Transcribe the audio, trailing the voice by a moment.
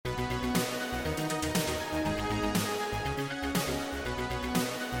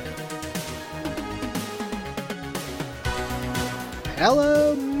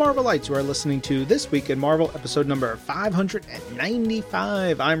Hello, Marvelites. You are listening to This Week in Marvel, episode number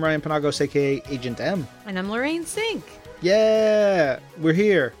 595. I'm Ryan Penagos, aka Agent M. And I'm Lorraine Sink. Yeah, we're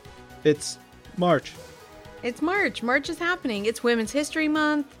here. It's March. It's March. March is happening. It's Women's History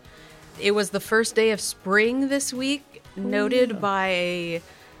Month. It was the first day of spring this week, noted by a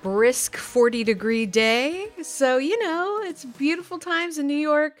brisk 40-degree day. So, it's beautiful times in New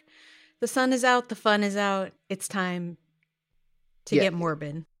York. The sun is out. The fun is out. It's time to get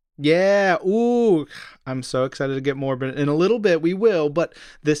Morbin. Yeah. Ooh, I'm so excited to get Morbin. In a little bit, we will, but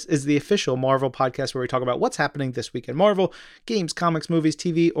this is the official Marvel podcast where we talk about what's happening this week in Marvel, games, comics, movies,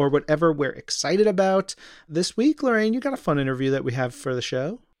 TV, or whatever we're excited about. This week, Lorraine, you got a fun interview that we have for the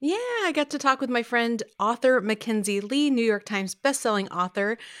show. Yeah, I got to talk with my friend, Author Mackenzi Lee, New York Times bestselling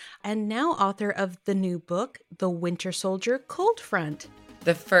author, and now author of the new book, The Winter Soldier Cold Front.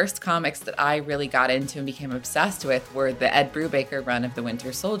 The first comics that I really got into and became obsessed with were the Ed Brubaker run of The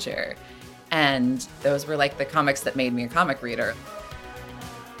Winter Soldier. And those were like the comics that made me a comic reader.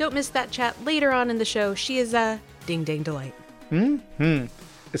 Don't miss that chat later on in the show. She is a ding-dang delight.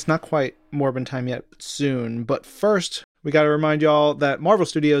 It's not quite Morbin time yet, but soon. But first, we got to remind y'all that Marvel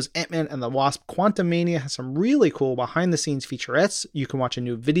Studios' Ant-Man and the Wasp: Quantumania has some really cool behind-the-scenes featurettes. You can watch a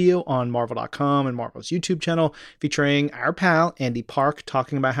new video on Marvel.com and Marvel's YouTube channel featuring our pal, Andy Park,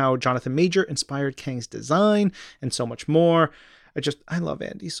 talking about how Jonathan Major inspired Kang's design and so much more. I love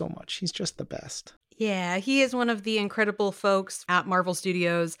Andy so much. He's just the best. Yeah, he is one of the incredible folks at Marvel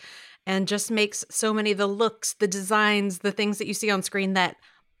Studios and just makes so many of the looks, the designs, the things that you see on screen that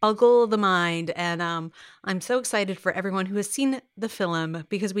boggle the mind. And I'm so excited for everyone who has seen the film,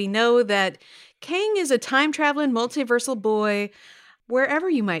 because we know that Kang is a time-traveling, multiversal boy wherever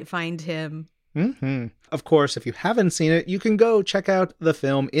you might find him. Of course, if you haven't seen it, you can go check out the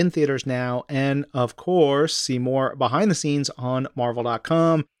film in theaters now. And of course, see more behind the scenes on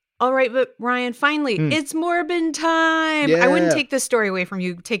Marvel.com. All right, but Ryan, finally, it's Morbin time. Yeah. I wouldn't take this story away from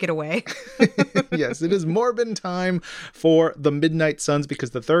you. Take it away. Yes, it is Morbin time for the Midnight Suns,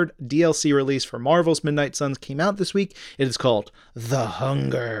 because the third DLC release for Marvel's Midnight Suns came out this week. It is called The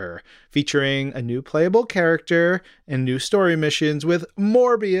Hunger, featuring a new playable character and new story missions with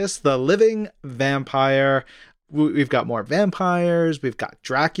Morbius, the living vampire. We've got more vampires. We've got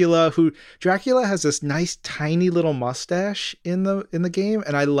Dracula, Dracula has this nice tiny little mustache in the game,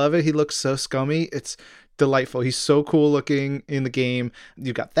 and I love it. He looks so scummy. It's delightful. He's so cool looking in the game.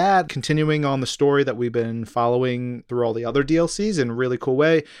 You've got that continuing on the story that we've been following through all the other DLCs in a really cool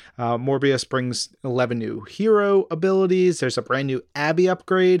way. Morbius brings 11 new hero abilities. There's a brand new Abbey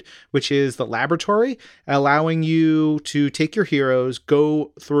upgrade, which is the laboratory, allowing you to take your heroes,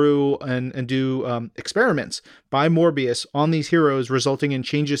 go through and do experiments by Morbius on these heroes, resulting in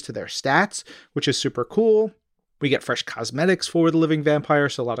changes to their stats, which is super cool. We get fresh cosmetics for the living vampire,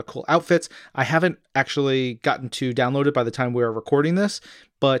 so a lot of cool outfits. I haven't actually gotten to download it by the time we're recording this,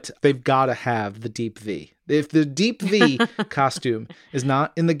 but they've got to have the Deep V. If the Deep V costume is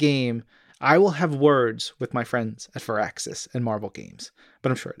not in the game, I will have words with my friends at Firaxis and Marvel Games.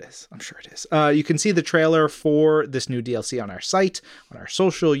 But I'm sure it is. You can see the trailer for this new DLC on our site, on our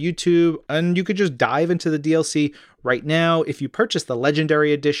social, YouTube, and you could just dive into the DLC right now. If you purchase the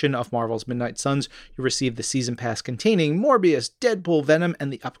Legendary Edition of Marvel's Midnight Suns, you receive the Season Pass containing Morbius, Deadpool, Venom,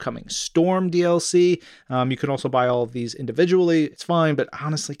 and the upcoming Storm DLC. You can also buy all of these individually. It's fine, but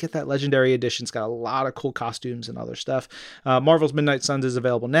honestly, get that Legendary Edition. It's got a lot of cool costumes and other stuff. Marvel's Midnight Suns is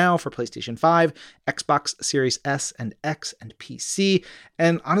available now for PlayStation 5, Xbox Series S and X, and PC.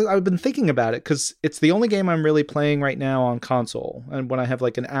 And honestly, I've been thinking about it because it's the only game I'm really playing right now on console. And when I have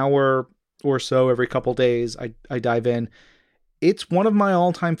like an hour or so every couple days, I dive in. It's one of my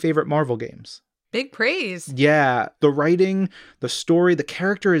all-time favorite Marvel games. Big praise. Yeah, the writing, the story, the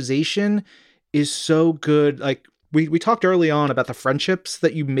characterization is so good. Like we talked early on about the friendships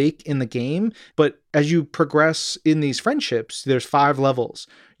that you make in the game, but as you progress in these friendships, there's 5 levels.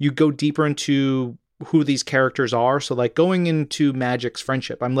 You go deeper into who these characters are. So like going into Magic's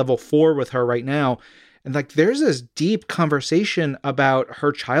friendship, I'm level 4 with her right now. And like, there's this deep conversation about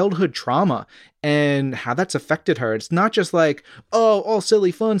her childhood trauma and how that's affected her. It's not just like, oh, all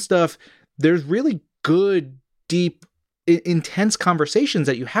silly fun stuff. There's really good, deep, intense conversations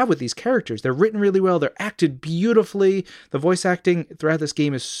that you have with these characters. They're written really well. They're acted beautifully. The voice acting throughout this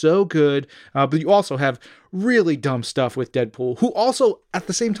game is so good. But you also have really dumb stuff with Deadpool, who also at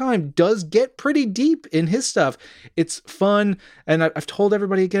the same time does get pretty deep in his stuff. It's fun. And I've told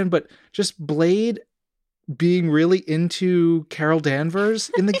everybody again, but just Blade being really into Carol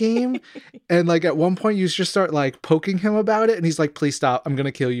Danvers in the game. And like at one point you just start like poking him about it and he's like, please stop. I'm going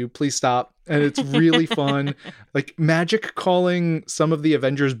to kill you. Please stop. And it's really fun. Like Magic calling some of the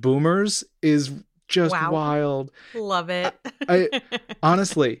Avengers boomers is just wild. Love it. I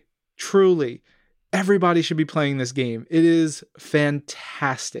honestly, truly, everybody should be playing this game. It is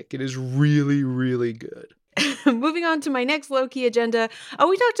fantastic. It is really, really good. Moving on to my next Loki agenda. Oh,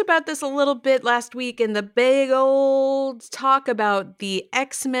 we talked about this a little bit last week in the big old talk about the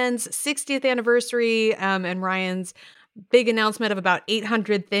X-Men's 60th anniversary and Ryan's big announcement of about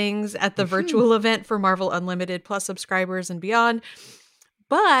 800 things at the virtual event for Marvel Unlimited Plus subscribers and beyond.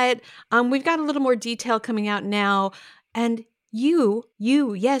 But we've got a little more detail coming out now. And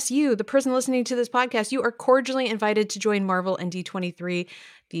yes, you, the person listening to this podcast, you are cordially invited to join Marvel and D23,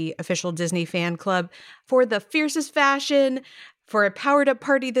 the official Disney fan club, for the fiercest fashion, for a powered up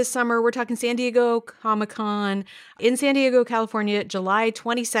party this summer. We're talking San Diego Comic-Con in San Diego, California, July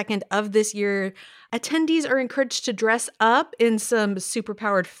 22nd of this year. Attendees are encouraged to dress up in some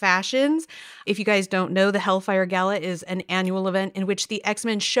superpowered fashions. If you guys don't know, the Hellfire Gala is an annual event in which the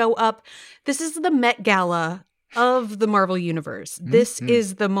X-Men show up. This is the Met Gala of the Marvel Universe. This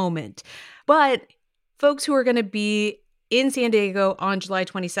is the moment. But folks who are going to be in San Diego on July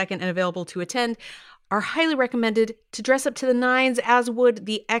 22nd and available to attend are highly recommended to dress up to the nines, as would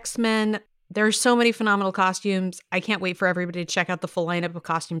the X-Men. There are so many phenomenal costumes. I can't wait for everybody to check out the full lineup of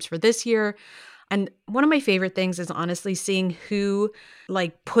costumes for this year. And one of my favorite things is honestly seeing who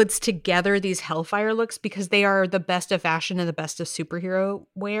like puts together these Hellfire looks, because they are the best of fashion and the best of superhero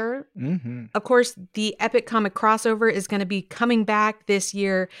wear. Of course, the epic comic crossover is going to be coming back this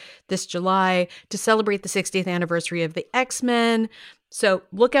year, this July, to celebrate the 60th anniversary of the X-Men. So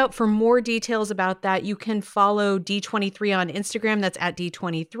look out for more details about that. You can follow D23 on Instagram. That's at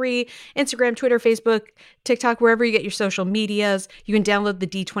D23. Instagram, Twitter, Facebook, TikTok, wherever you get your social medias. You can download the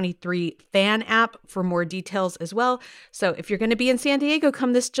D23 fan app for more details as well. So if you're going to be in San Diego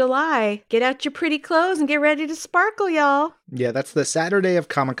come this July, get out your pretty clothes and get ready to sparkle, y'all. Yeah, that's the Saturday of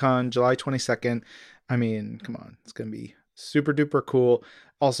Comic-Con, July 22nd. I mean, come on. It's going to be super duper cool.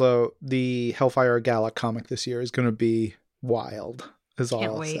 Also, the Hellfire Gala comic this year is going to be wild. Is all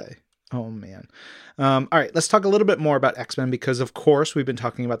I'll say. Oh, man. All right, let's talk a little bit more about X-Men because, of course, we've been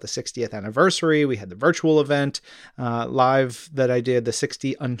talking about the 60th anniversary. We had the virtual event live that I did, the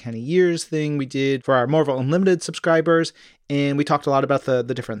 60 Uncanny Years thing we did for our Marvel Unlimited subscribers. And we talked a lot about the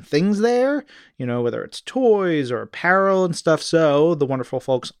different things there, you know, whether it's toys or apparel and stuff. So the wonderful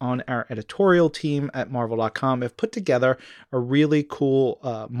folks on our editorial team at Marvel.com have put together a really cool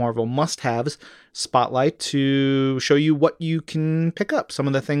Marvel must-haves spotlight to show you what you can pick up. Some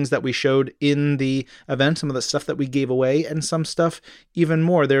of the things that we showed in the event, some of the stuff that we gave away, and some stuff even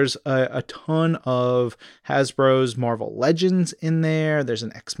more. There's a ton of Hasbro's Marvel Legends in there. There's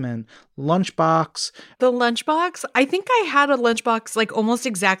an X-Men lunchbox. The lunchbox? I think I had a lunchbox like almost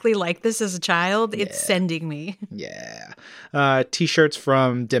exactly like this as a child. Yeah. It's sending me. Yeah. T-shirts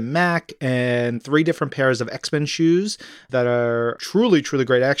from Dim Mak and 3 different pairs of X-Men shoes that are truly, truly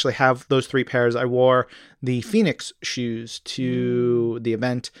great. I actually have those 3 pairs. I wore the Phoenix shoes to the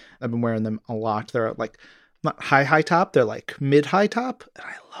event. I've been wearing them a lot. They're like not high top. They're like mid-high top. And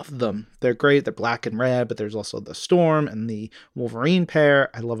I love them. They're great. They're black and red, but there's also the Storm and the Wolverine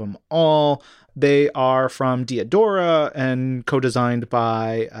pair. I love them all. They are from Diadora and co-designed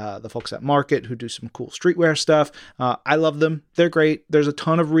by the folks at Market who do some cool streetwear stuff. I love them. They're great. There's a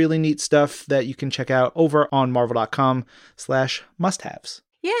ton of really neat stuff that you can check out over on marvel.com/must-haves.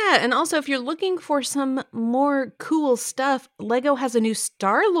 Yeah, and also if you're looking for some more cool stuff, Lego has a new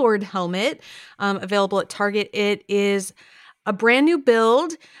Star-Lord helmet available at Target. It is a brand new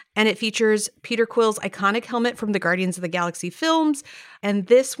build, and it features Peter Quill's iconic helmet from the Guardians of the Galaxy films. And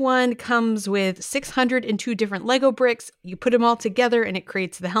this one comes with 602 different Lego bricks. You put them all together and it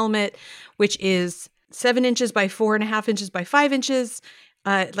creates the helmet, which is 7 inches by 4.5 inches by 5 inches.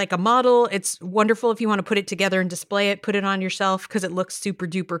 Like a model. It's wonderful if you want to put it together and display it, put it on yourself because it looks super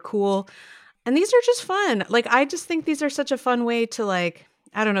duper cool. And these are just fun. Like, I just think these are such a fun way to, like,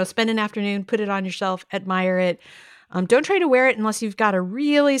 I don't know, spend an afternoon, put it on yourself, admire it. Don't try to wear it unless you've got a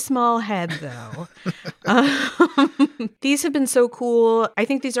really small head, though. These have been so cool. I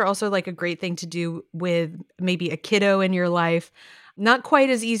think these are also like a great thing to do with maybe a kiddo in your life. Not quite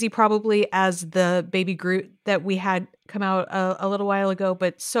as easy probably as the Baby Groot that we had come out a little while ago,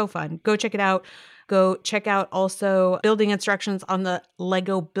 but so fun. Go check it out. Go check out also building instructions on the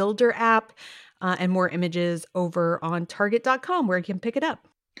Lego Builder app and more images over on Target.com where you can pick it up.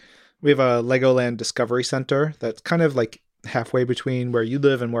 We have a Legoland Discovery Center that's kind of like halfway between where you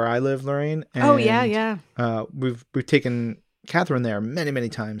live and where I live, Lorraine. And, oh, yeah. We've taken Catherine there many, many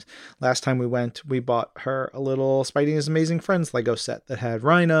times. Last time we went, we bought her a little Spidey and His Amazing Friends Lego set that had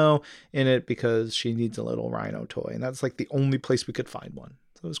Rhino in it because she needs a little Rhino toy. And that's like the only place we could find one.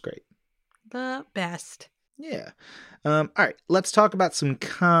 So it was great. The best. Yeah. All right, let's talk about some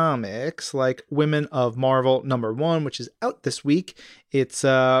comics like Women of Marvel #1, which is out this week. It's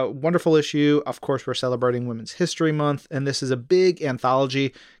a wonderful issue. Of course, we're celebrating Women's History Month, and this is a big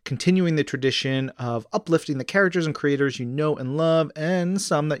anthology continuing the tradition of uplifting the characters and creators you know and love, and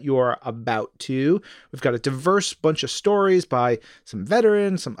some that you are about to. We've got a diverse bunch of stories by some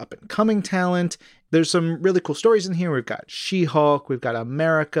veterans, some up-and-coming talent. There's some really cool stories in here. We've got She-Hulk, we've got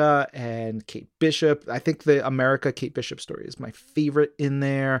America and Kate Bishop. I think the America Kate Bishop story is my favorite in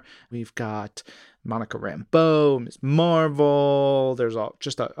there. We've got Monica Rambeau, Ms. Marvel. There's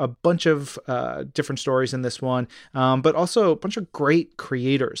just a bunch of different stories in this one, but also a bunch of great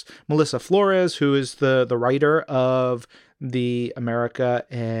creators. Melissa Flores, who is the writer of the America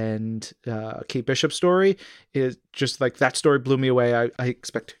and Kate Bishop story, is just like, that story blew me away. I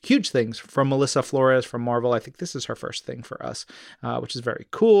expect huge things from Melissa Flores from Marvel. I think this is her first thing for us, which is very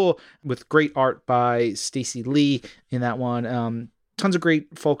cool, with great art by Stacey Lee in that one. Tons of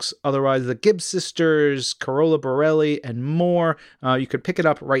great folks otherwise, the Gibbs sisters, Carola Borelli, and more. You could pick it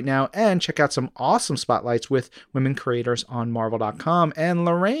up right now and check out some awesome spotlights with women creators on Marvel.com. And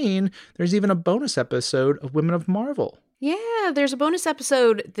Lorraine, there's even a bonus episode of Women of Marvel. Yeah, there's a bonus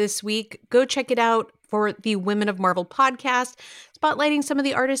episode this week. Go check it out for the Women of Marvel podcast, spotlighting some of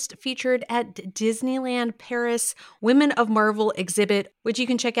the artists featured at Disneyland Paris Women of Marvel exhibit, which you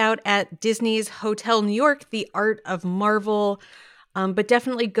can check out at Disney's Hotel New York, The Art of Marvel. But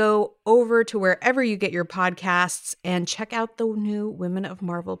definitely go over to wherever you get your podcasts and check out the new Women of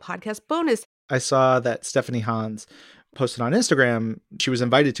Marvel podcast bonus. I saw that Stephanie Hans posted on Instagram. She was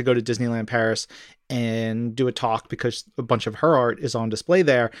invited to go to Disneyland Paris and do a talk because a bunch of her art is on display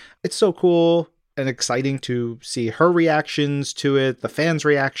there. It's so cool and exciting to see her reactions to it, the fans'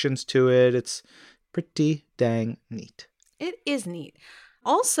 reactions to it. It's pretty dang neat. It is neat.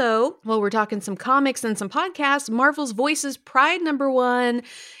 Also, while we're talking some comics and some podcasts, Marvel's Voices Pride #1.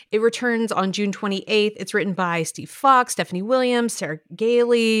 It returns on June 28th. It's written by Steve Fox, Stephanie Williams, Sarah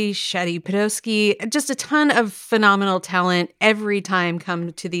Gailey, Shadi Podolsky, just a ton of phenomenal talent every time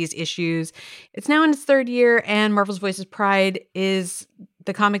come to these issues. It's now in its third year, and Marvel's Voices Pride is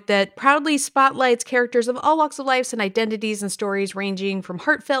the comic that proudly spotlights characters of all walks of life and identities and stories ranging from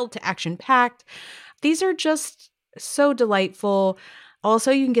heartfelt to action-packed. These are just so delightful.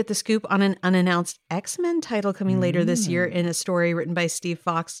 Also, you can get the scoop on an unannounced X-Men title coming later this year in a story written by Steve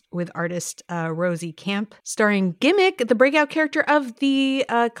Fox with artist Rosie Camp, starring Gimmick, the breakout character of the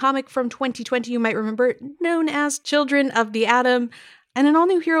comic from 2020 you might remember, known as Children of the Atom. And an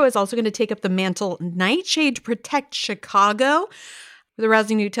all-new hero is also going to take up the mantle Nightshade to protect Chicago, with a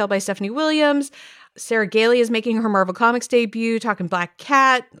rousing new tale by Stephanie Williams. Sarah Gailey is making her Marvel Comics debut, talking Black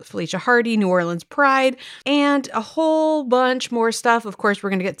Cat, Felicia Hardy, New Orleans Pride, and a whole bunch more stuff. Of course, we're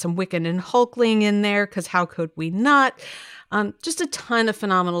going to get some Wiccan and Hulkling in there, because how could we not? Just a ton of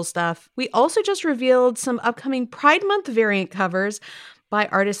phenomenal stuff. We also just revealed some upcoming Pride Month variant covers by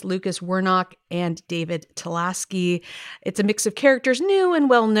artists Lucas Warnock and David Talaski. It's a mix of characters new and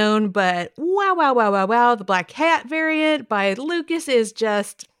well-known, but wow. The Black Cat variant by Lucas is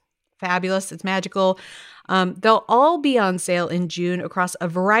just fabulous. It's magical. They'll all be on sale in June across a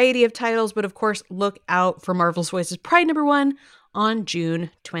variety of titles, but of course, look out for Marvel's Voices Pride #1 on June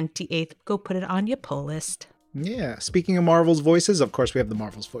 28th. Go put it on your pull list. Yeah. Speaking of Marvel's Voices, of course, we have the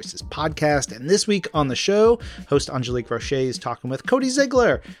Marvel's Voices podcast. And this week on the show, host Angelique Roche is talking with Cody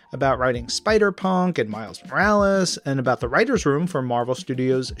Ziegler about writing Spider-Punk and Miles Morales, and about the writer's room for Marvel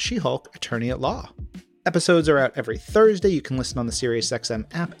Studios' She-Hulk Attorney at Law. Episodes are out every Thursday. You can listen on the SiriusXM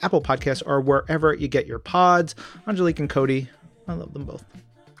app, Apple Podcasts, or wherever you get your pods. Angelique and Cody, I love them both.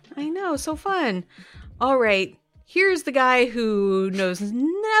 I know, so fun. All right, here's the guy who knows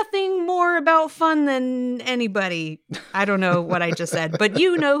nothing more about fun than anybody. I don't know what I just said, but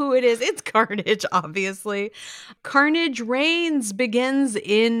you know who it is. It's Carnage, obviously. Carnage Reigns begins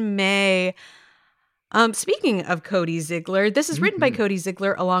in May. Speaking of Cody Ziegler, this is written by Cody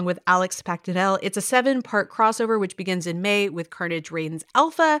Ziegler along with Alex Pactinel. It's a 7-part crossover which begins in May with Carnage Reigns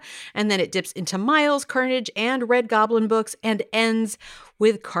Alpha, and then it dips into Miles, Carnage, and Red Goblin books, and ends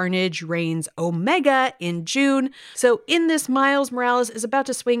with Carnage Reigns Omega in June. So in this, Miles Morales is about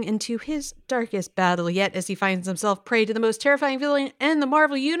to swing into his darkest battle yet as he finds himself prey to the most terrifying villain in the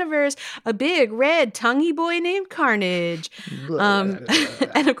Marvel Universe, a big red tonguey boy named Carnage.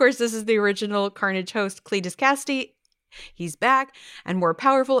 And of course, this is the original Carnage host, Cletus Cassidy, He's back and more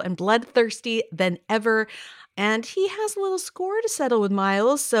powerful and bloodthirsty than ever. And he has a little score to settle with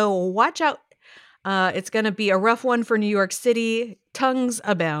Miles, so watch out. It's going to be a rough one for New York City. Tongues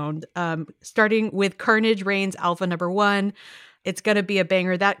abound. Starting with Carnage Reigns Alpha #1. It's going to be a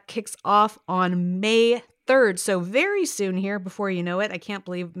banger. That kicks off on May 3rd. So very soon here, before you know it. I can't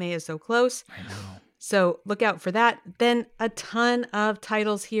believe May is so close. I know. So look out for that. Then a ton of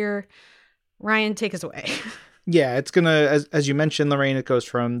titles here. Ryan, take us away. Yeah, it's going to, as you mentioned, Lorraine, it goes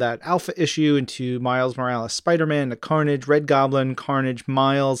from that Alpha issue into Miles Morales Spider-Man to Carnage, Red Goblin, Carnage,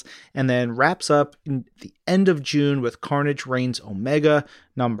 Miles, and then wraps up in the end of June with Carnage Reigns Omega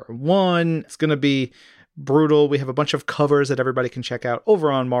 #1. It's going to be brutal. We have a bunch of covers that everybody can check out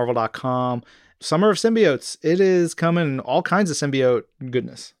over on Marvel.com. Summer of Symbiotes. It is coming. All kinds of symbiote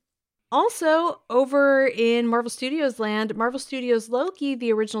goodness. Also, over in Marvel Studios land, Marvel Studios Loki,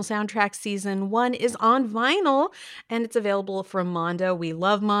 the original soundtrack season 1, is on vinyl, and it's available from Mondo. We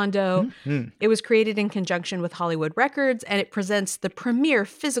love Mondo. Mm-hmm. It was created in conjunction with Hollywood Records, and it presents the premiere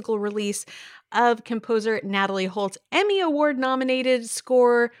physical release of composer Natalie Holt's Emmy Award-nominated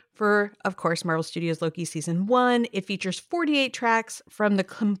score for, of course, Marvel Studios Loki Season 1. It features 48 tracks from the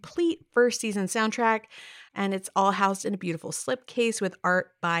complete first season soundtrack, and it's all housed in a beautiful slipcase with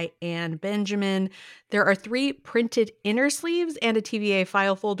art by Anne Benjamin. There are 3 printed inner sleeves and a TVA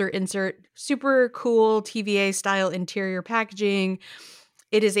file folder insert. Super cool TVA-style interior packaging.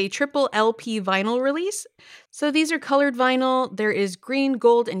 It is a triple LP vinyl release. So these are colored vinyl. There is green,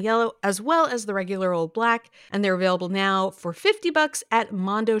 gold, and yellow, as well as the regular old black. And they're available now for $50 at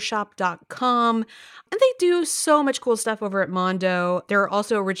mondoshop.com. And they do so much cool stuff over at Mondo. There are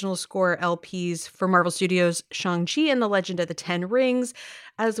also original score LPs for Marvel Studios' Shang-Chi and the Legend of the Ten Rings,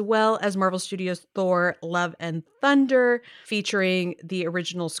 as well as Marvel Studios' Thor, Love and Thunder, featuring the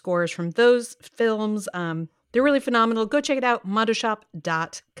original scores from those films. They're really phenomenal. Go check it out,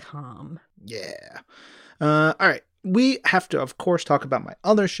 mondoshop.com. Yeah. All right. We have to, of course, talk about my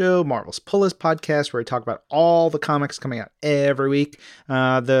other show, Marvel's Pull List Podcast, where we talk about all the comics coming out every week.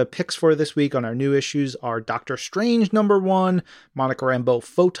 The picks for this week on our new issues are Doctor Strange #1, Monica Rambeau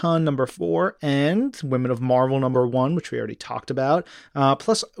Photon #4, and Women of Marvel #1, which we already talked about.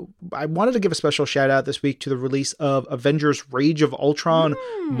 Plus, I wanted to give a special shout out this week to the release of Avengers Rage of Ultron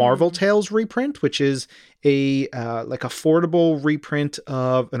Marvel Tales reprint, which is a affordable reprint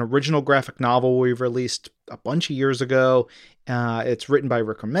of an original graphic novel we've released a bunch of years ago. It's written by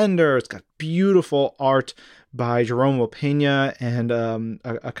Rick Remender. It's got beautiful art by Jerome Opeña and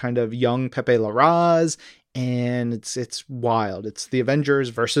a kind of young Pepe Larraz. And it's wild. It's the Avengers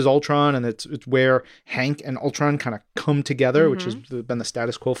versus Ultron, and it's where Hank and Ultron kind of come together, which has been the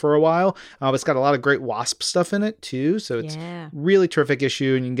status quo for a while. It's got a lot of great Wasp stuff in it too, so it's really terrific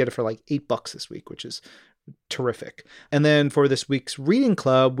issue, and you can get it for like $8 this week, which is terrific. And then for this week's reading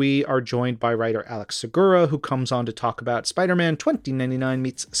club, we are joined by writer Alex Segura, who comes on to talk about Spider-Man 2099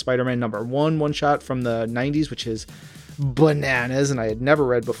 meets Spider-Man #1 one-shot from the 90s, which is bananas, and I had never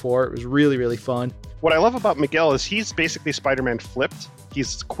read before. It was really, really fun. What I love about Miguel is he's basically Spider-Man flipped.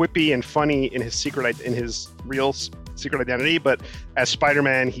 He's quippy and funny in his real secret identity, but as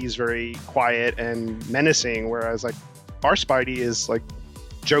Spider-Man, he's very quiet and menacing, whereas like our Spidey is like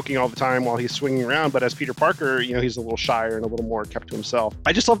joking all the time while he's swinging around, but as Peter Parker, he's a little shyer and a little more kept to himself.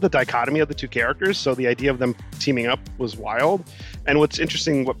 I just love the dichotomy of the two characters, so the idea of them teaming up was wild. And what's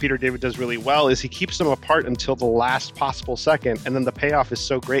interesting, what Peter David does really well, is he keeps them apart until the last possible second, and then the payoff is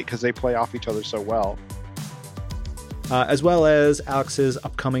so great because they play off each other so well. As well as Alex's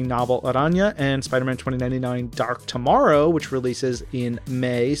upcoming novel Araña and Spider-Man 2099 Dark Tomorrow, which releases in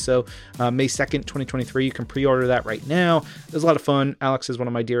May. So May 2nd, 2023, you can pre-order that right now. It was a lot of fun. Alex is one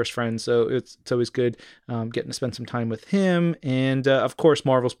of my dearest friends, so it's always good getting to spend some time with him. And of course,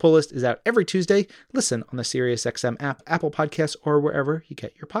 Marvel's Pull List is out every Tuesday. Listen on the SiriusXM app, Apple Podcasts, or wherever you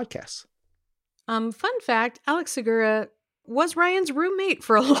get your podcasts. Fun fact, Alex Segura was Ryan's roommate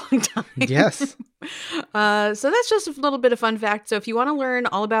for a long time. Yes. So that's just a little bit of fun fact. So if you want to learn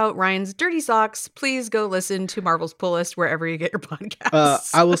all about Ryan's dirty socks, please go listen to Marvel's Pull List wherever you get your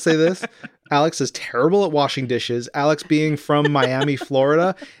podcasts. I will say this. Alex is terrible at washing dishes. Alex, being from Miami,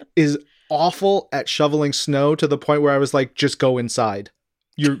 Florida, is awful at shoveling snow to the point where I was like, just go inside.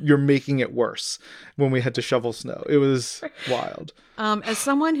 You're making it worse when we had to shovel snow. It was wild. As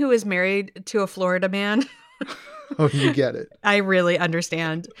someone who is married to a Florida man... Oh, you get it. I really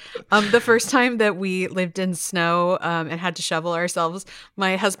understand. The first time that we lived in snow and had to shovel ourselves,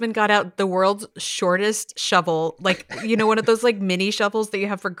 my husband got out the world's shortest shovel, like, one of those like mini shovels that you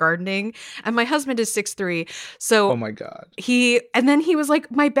have for gardening. And my husband is 6'3". So oh my God. And then he was like,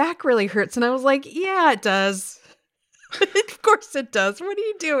 my back really hurts. And I was like, yeah, it does. Of course it does. What are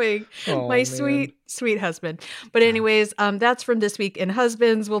you doing? Oh, My man. sweet, sweet husband. But anyways, that's from This Week in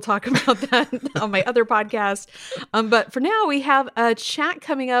Husbands. We'll talk about that on my other podcast. But for now, we have a chat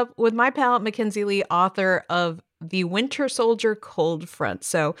coming up with my pal, Mackenzi Lee, author of The Winter Soldier Cold Front.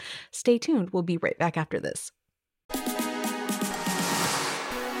 So stay tuned. We'll be right back after this.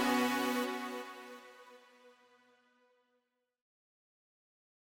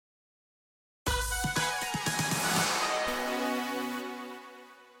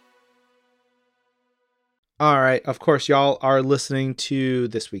 All right. Of course, y'all are listening to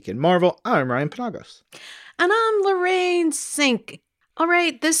This Week in Marvel. I'm Ryan Penagos. And I'm Lorraine Sink. All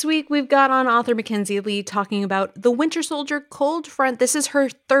right, this week we've got on author Mackenzi Lee talking about The Winter Soldier Cold Front. This is her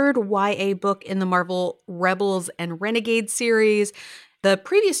third YA book in the Marvel Rebels and Renegades series. The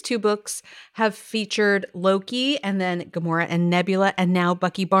previous two books have featured Loki and then Gamora and Nebula and now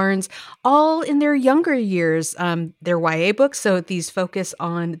Bucky Barnes, all in their younger years. They're YA books, so these focus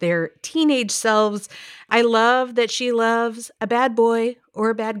on their teenage selves. I love that she loves a bad boy or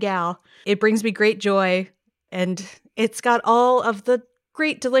a bad gal. It brings me great joy, and it's got all of the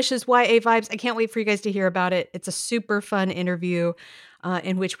great, delicious YA vibes. I can't wait for you guys to hear about it. It's a super fun interview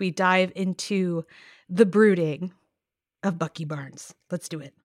in which we dive into the brooding of Bucky Barnes. Let's do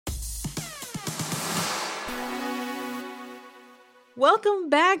it. Welcome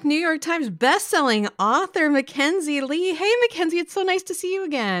back, New York Times bestselling author Mackenzi Lee. Hey, Mackenzi, it's so nice to see you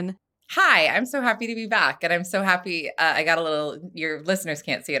again. Hi, I'm so happy to be back. And I'm so happy I got a little, your listeners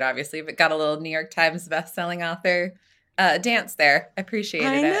can't see it obviously, but got a little New York Times bestselling author dance there. I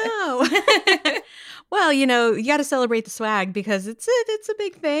appreciated it. I know. Well, you know, you got to celebrate the swag because it's a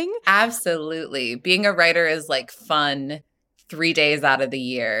big thing. Absolutely. Being a writer is like fun 3 days out of the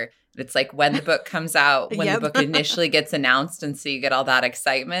year. It's like when the book comes out, when the book initially gets announced. And so you get all that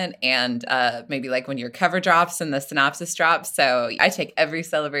excitement and maybe like when your cover drops and the synopsis drops. So I take every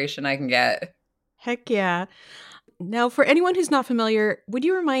celebration I can get. Heck yeah. Now, for anyone who's not familiar, would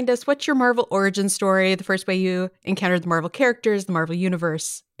you remind us what's your Marvel origin story, the first way you encountered the Marvel characters, the Marvel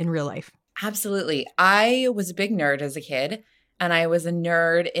universe in real life? Absolutely. I was a big nerd as a kid, and I was a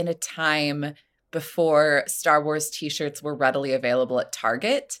nerd in a time before Star Wars t-shirts were readily available at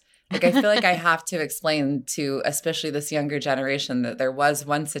Target. Like, I feel like I have to explain to especially this younger generation that there was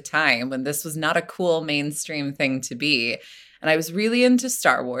once a time when this was not a cool mainstream thing to be. And I was really into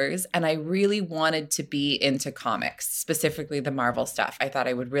Star Wars, and I really wanted to be into comics, specifically the Marvel stuff. I thought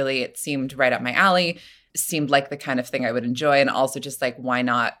it seemed right up my alley, seemed like the kind of thing I would enjoy, and also just like, why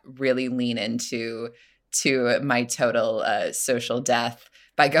not really lean into my total social death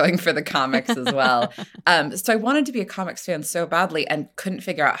by going for the comics as well. So I wanted to be a comics fan so badly and couldn't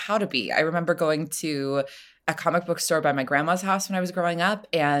figure out how to be. I remember going to a comic book store by my grandma's house when I was growing up,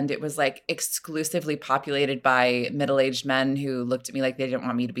 and it was like exclusively populated by middle-aged men who looked at me like they didn't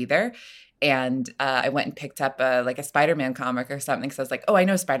want me to be there. And I went and picked up a Spider-Man comic or something. So I was like, oh, I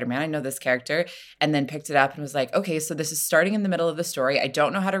know Spider-Man. I know this character. And then picked it up and was like, okay, so this is starting in the middle of the story. I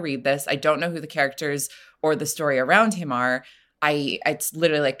don't know how to read this. I don't know who the characters or the story around him are. It's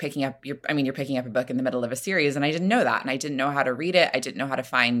literally like you're picking up a book in the middle of a series. And I didn't know that. And I didn't know how to read it. I didn't know how to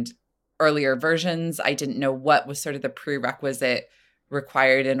find earlier versions. I didn't know what was sort of the prerequisite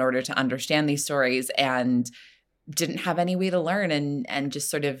required in order to understand these stories, and didn't have any way to learn, and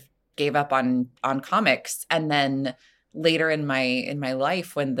just sort of gave up on comics. And then later in my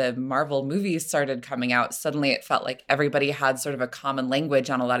life, when the Marvel movies started coming out, suddenly it felt like everybody had sort of a common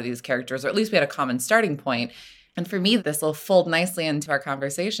language on a lot of these characters, or at least we had a common starting point. And for me, this will fold nicely into our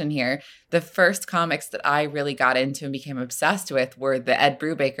conversation here. The first comics that I really got into and became obsessed with were the Ed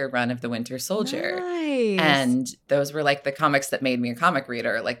Brubaker run of The Winter Soldier. Nice. And those were like the comics that made me a comic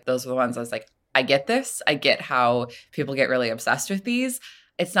reader. Like, those were the ones I was like, I get this. I get how people get really obsessed with these.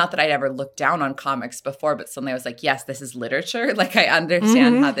 It's not that I'd ever looked down on comics before, but suddenly I was like, yes, this is literature. Like, I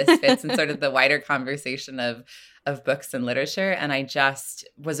understand how this fits in sort of the wider conversation of books and literature. And I just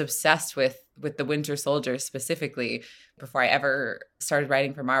was obsessed with the Winter Soldier specifically before I ever started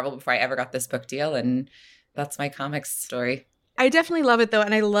writing for Marvel, before I ever got this book deal. And that's my comics story. I definitely love it, though.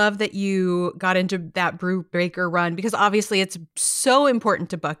 And I love that you got into that Brubaker run, because obviously it's so important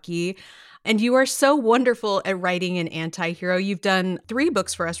to Bucky. And you are so wonderful at writing an anti-hero. You've done 3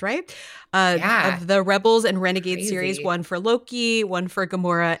 books for us, right? Of the Rebels and Renegades series, one for Loki, one for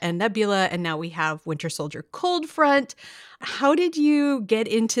Gamora and Nebula, and now we have Winter Soldier Cold Front. How did you get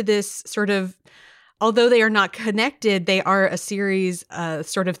into this sort of, although they are not connected, they are a series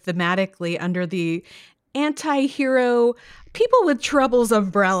sort of thematically under the anti-hero people with troubles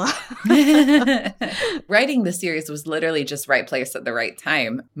umbrella. Writing the series was literally just right place at the right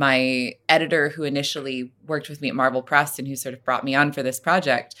time. My editor, who initially worked with me at Marvel Press and who sort of brought me on for this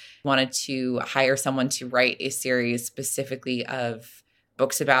project, wanted to hire someone to write a series specifically of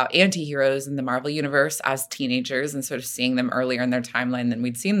books about anti-heroes in the Marvel universe as teenagers and sort of seeing them earlier in their timeline than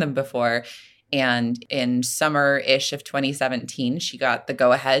we'd seen them before. And in summer-ish of 2017, she got the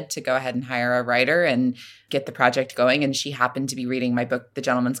go-ahead and hire a writer and get the project going. And she happened to be reading my book, The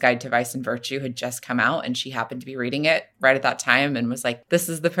Gentleman's Guide to Vice and Virtue, had just come out. And she happened to be reading it right at that time and was like, this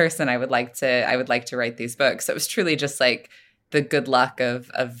is the person I would like to write these books. So it was truly just like the good luck of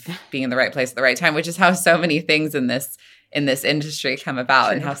being in the right place at the right time, which is how so many things in this industry come about.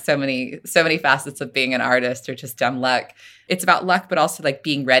 Sure. And how so many facets of being an artist are just dumb luck. It's about luck, but also like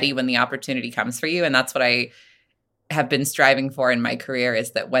being ready when the opportunity comes for you. And that's what I have been striving for in my career,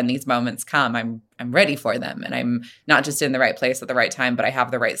 is that when these moments come, I'm ready for them. And I'm not just in the right place at the right time, but I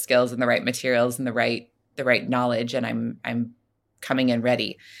have the right skills and the right materials and the right knowledge. And I'm coming in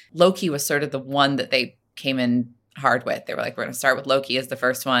ready. Loki was sort of the one that they came in hard with. They were like, we're going to start with Loki as the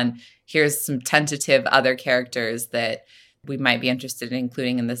first one. Here's some tentative other characters that we might be interested in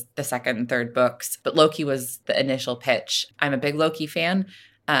including in the second and third books. But Loki was the initial pitch. I'm a big Loki fan.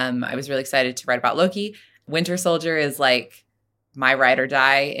 I was really excited to write about Loki. Winter Soldier is like my ride or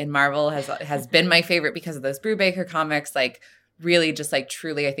die in Marvel, has been my favorite because of those Brubaker comics. Like really just like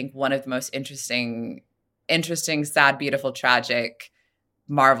truly, I think one of the most interesting, sad, beautiful, tragic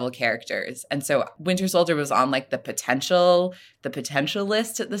Marvel characters. And so Winter Soldier was on like the potential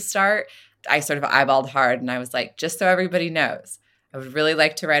list at the start. I sort of eyeballed hard and I was like, just so everybody knows, I would really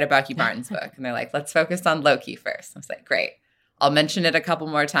like to write a Bucky Barnes book. And they're like, let's focus on Loki first. I was like, great. I'll mention it a couple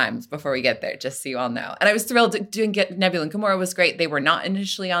more times before we get there, just so you all know. And I was thrilled doing Nebula and Gamora was great. They were not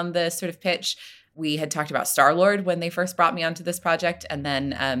initially on the sort of pitch. We had talked about Star-Lord when they first brought me onto this project. And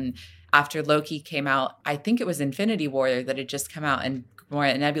then after Loki came out, I think it was Infinity War that had just come out, and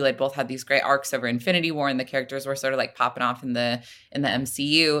Gamora and Nebula had both had these great arcs over Infinity War, and the characters were sort of like popping off in the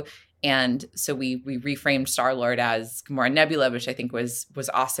MCU. And so we reframed Star-Lord as Gamora and Nebula, which I think was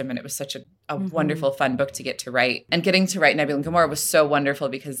awesome. And it was such a wonderful, fun book to get to write. And getting to write Nebula and Gamora was so wonderful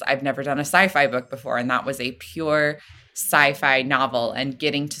because I've never done a sci-fi book before. And that was a pure sci-fi novel. And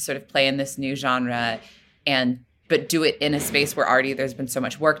getting to sort of play in this new genre but do it in a space where already there's been so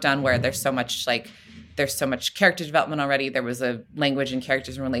much work done, where there's so much character development already. There was a language and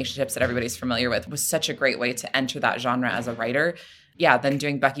characters and relationships that everybody's familiar with. It was such a great way to enter that genre as a writer. Yeah, then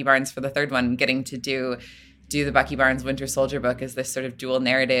doing Bucky Barnes for the third one, getting to do the Bucky Barnes Winter Soldier book as this sort of dual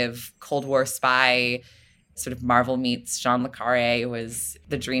narrative Cold War spy, sort of Marvel meets Jean le Carré, was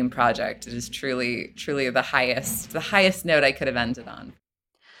the dream project. It is truly, truly the highest note I could have ended on.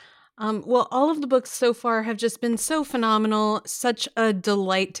 Well, all of the books so far have just been so phenomenal, such a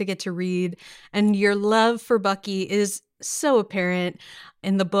delight to get to read. And your love for Bucky is so apparent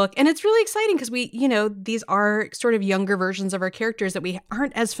in the book. And it's really exciting because these are sort of younger versions of our characters that we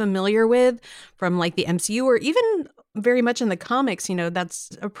aren't as familiar with from like the MCU or even very much in the comics.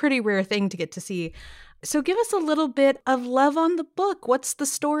 That's a pretty rare thing to get to see. So give us a little bit of love on the book. What's the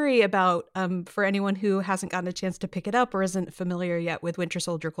story about for anyone who hasn't gotten a chance to pick it up or isn't familiar yet with Winter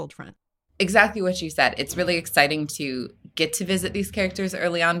Soldier Cold Front? Exactly what you said. It's really exciting to get to visit these characters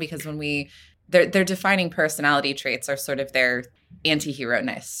early on because when their defining personality traits are sort of their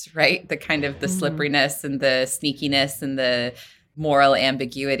anti-hero-ness, right? The kind of the slipperiness and the sneakiness and the moral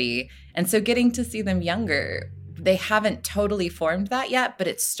ambiguity. And so getting to see them younger, they haven't totally formed that yet, but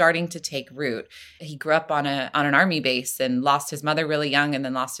it's starting to take root. He grew up on an army base and lost his mother really young and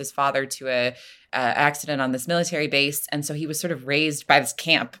then lost his father to a accident on this military base. And so he was sort of raised by this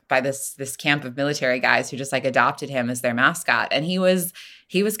camp of military guys who just like adopted him as their mascot. And he was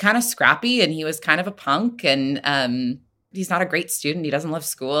kind of scrappy and he was kind of a punk and he's not a great student. He doesn't love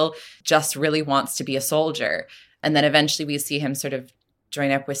school, just really wants to be a soldier. And then eventually we see him sort of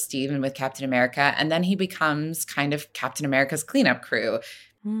join up with Steve and with Captain America. And then he becomes kind of Captain America's cleanup crew.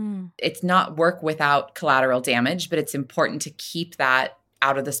 It's not work without collateral damage, but it's important to keep that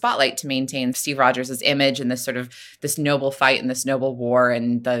out of the spotlight to maintain Steve Rogers' image and this noble fight and this noble war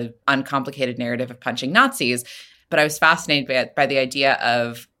and the uncomplicated narrative of punching Nazis. But I was fascinated by the idea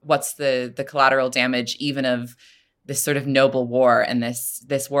of what's the collateral damage even of this sort of noble war and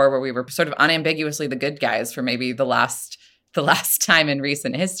this war where we were sort of unambiguously the good guys for maybe the last time in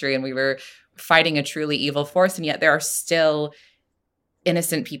recent history, and we were fighting a truly evil force, and yet there are still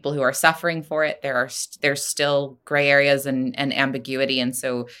innocent people who are suffering for it. There's still gray areas and ambiguity, and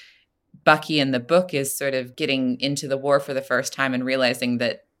so Bucky in the book is sort of getting into the war for the first time and realizing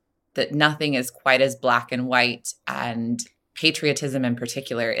that nothing is quite as black and white and patriotism in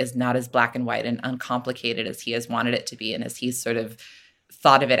particular is not as black and white and uncomplicated as he has wanted it to be, and as he's sort of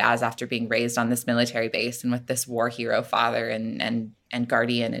thought of it as after being raised on this military base and with this war hero father and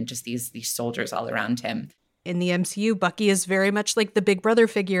guardian and just these soldiers all around him. In the MCU, Bucky is very much like the big brother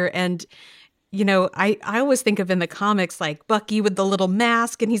figure. And, you know, I always think of in the comics, like Bucky with the little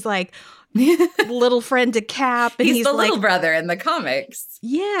mask, and he's like little friend to Cap. And he's the like, little brother in the comics.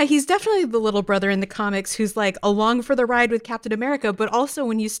 Yeah, he's definitely the little brother in the comics who's like along for the ride with Captain America. But also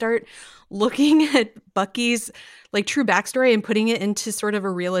when you start looking at Bucky's like true backstory and putting it into sort of a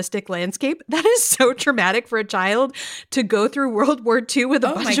realistic landscape, that is so traumatic for a child to go through World War II with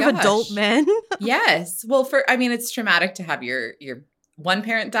a bunch of adult men. Yes. Well, it's traumatic to have your one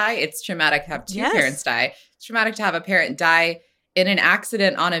parent die. It's traumatic to have two parents die. It's traumatic to have a parent die in an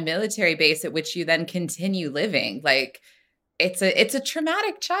accident on a military base at which you then continue living. Like, it's a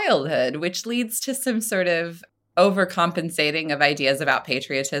traumatic childhood, which leads to some sort of overcompensating of ideas about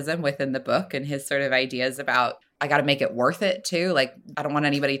patriotism within the book, and his sort of ideas about, I got to make it worth it too. Like, I don't want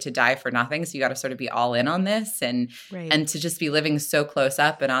anybody to die for nothing. So you got to sort of be all in on this, and to just be living so close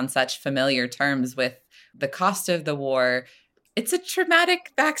up and on such familiar terms with the cost of the war. It's a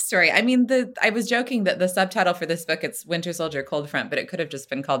traumatic backstory. I mean, I was joking that the subtitle for this book, it's Winter Soldier Cold Front, but it could have just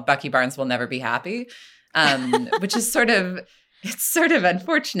been called Bucky Barnes Will Never Be Happy, which is it's sort of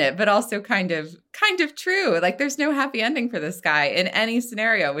unfortunate, but also kind of true. Like, there's no happy ending for this guy in any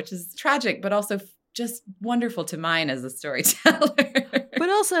scenario, which is tragic, but also just wonderful to mine as a storyteller. But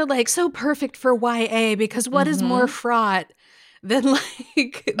also like so perfect for YA, because what is more fraught than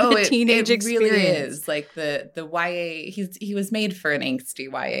like the teenage experience? Really is. Like the YA, he was made for an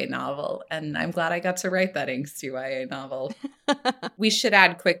angsty YA novel, and I'm glad I got to write that angsty YA novel. We should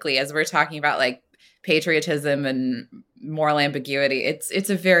add quickly, as we're talking about like patriotism and moral ambiguity, it's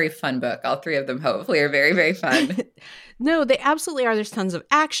a very fun book. All three of them hopefully are very, very fun. No, they absolutely are. There's tons of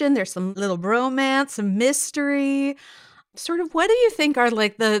action. There's some little bromance, some mystery. Sort of, what do you think are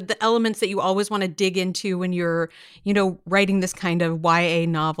like the elements that you always want to dig into when you're, you know, writing this kind of YA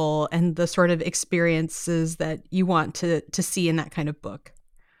novel, and the sort of experiences that you want to see in that kind of book?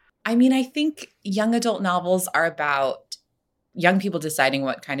 I mean, I think young adult novels are about young people deciding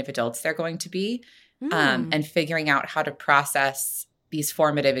what kind of adults they're going to be, and figuring out how to process these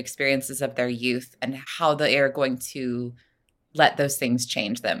formative experiences of their youth and how they are going to let those things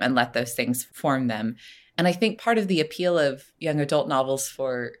change them and let those things form them. And I think part of the appeal of young adult novels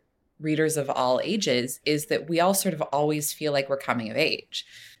for readers of all ages is that we all sort of always feel like we're coming of age.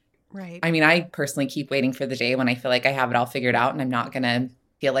 Right. I mean, I personally keep waiting for the day when I feel like I have it all figured out and I'm not going to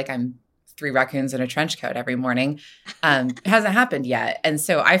feel like I'm 3 raccoons in a trench coat every morning. It hasn't happened yet. And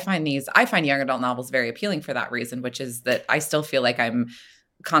so I find young adult novels very appealing for that reason, which is that I still feel like I'm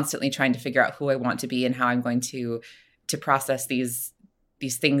constantly trying to figure out who I want to be and how I'm going to process these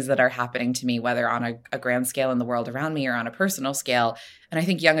things that are happening to me, whether on a grand scale in the world around me or on a personal scale. And I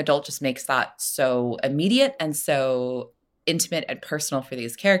think young adult just makes that so immediate and so intimate and personal for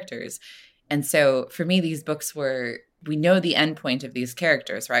these characters. And so for me, these books we know the end point of these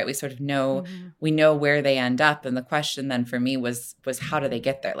characters, right? We sort of know, we know where they end up. And the question then for me was how do they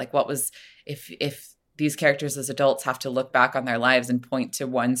get there? Like, what was, if these characters as adults have to look back on their lives and point to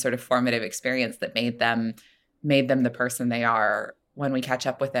one sort of formative experience that made them the person they are when we catch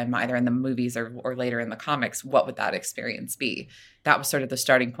up with them, either in the movies or later in the comics, what would that experience be? That was sort of the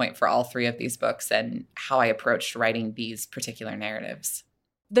starting point for all 3 of these books and how I approached writing these particular narratives.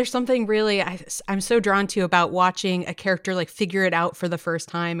 There's something really I'm so drawn to about watching a character like figure it out for the first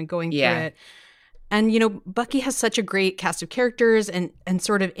time and going through it. And, you know, Bucky has such a great cast of characters and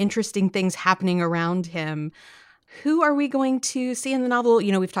sort of interesting things happening around him. Who are we going to see in the novel?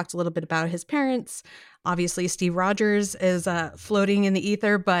 You know, we've talked a little bit about his parents. Obviously, Steve Rogers is floating in the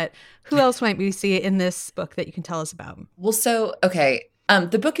ether, but who else might we see in this book that you can tell us about? Well, so, okay.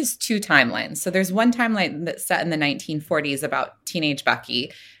 The book is 2 timelines. So there's one timeline that's set in the 1940s about teenage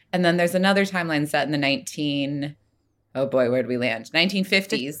Bucky. And then there's another timeline set in the oh boy, where'd we land?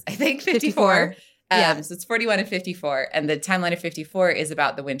 1950s, I think 54. So it's 41 and 54. And the timeline of 54 is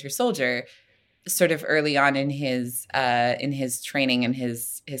about the Winter Soldier, sort of early on in his training and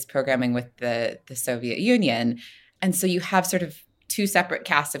his programming with the Soviet Union. And so you have sort of 2 separate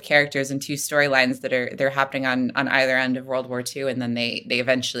casts of characters and 2 storylines that they're happening on either end of World War II, and then they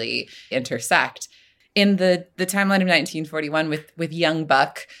eventually intersect. In the timeline of 1941 with young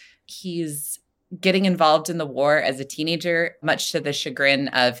Buck, he's getting involved in the war as a teenager, much to the chagrin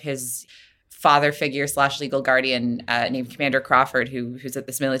of his father figure / legal guardian named Commander Crawford, who's at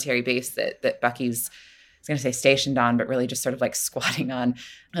this military base that Bucky's was going to say stationed on, but really just sort of like squatting on.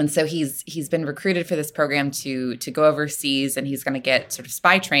 And so he's been recruited for this program to go overseas, and he's going to get sort of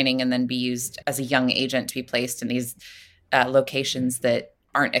spy training and then be used as a young agent to be placed in these locations that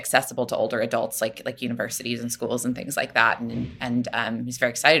aren't accessible to older adults, like universities and schools and things like that. And he's very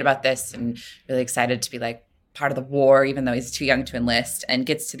excited about this and really excited to be like part of the war, even though he's too young to enlist, and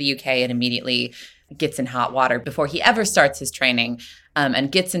gets to the UK and immediately gets in hot water before he ever starts his training,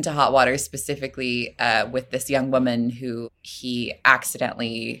 and gets into hot water specifically with this young woman who he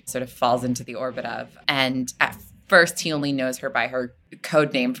accidentally sort of falls into the orbit of. And at first, he only knows her by her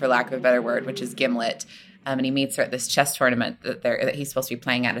code name, for lack of a better word, which is Gimlet. And he meets her at this chess tournament that he's supposed to be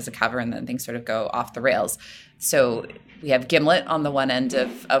playing at as a cover, and then things sort of go off the rails. So we have Gimlet on the one end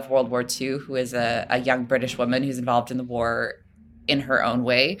of World War II, who is a young British woman who's involved in the war in her own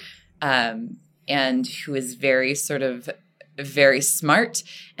way, and who is very smart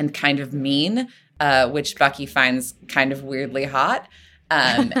and kind of mean, which Bucky finds kind of weirdly hot,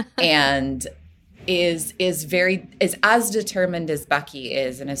 and is as determined as Bucky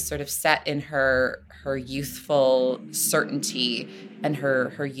is, and is sort of set in her youthful certainty and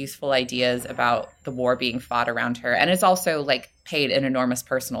her youthful ideas about the war being fought around her. And it's also like paid an enormous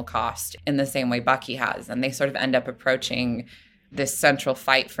personal cost in the same way Bucky has. And they sort of end up approaching this central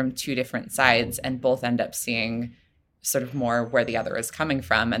fight from two different sides, and both end up seeing sort of more where the other is coming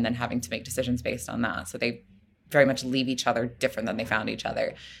from, and then having to make decisions based on that. So they very much leave each other different than they found each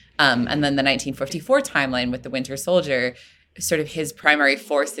other. And then the 1954 timeline with the Winter Soldier, sort of his primary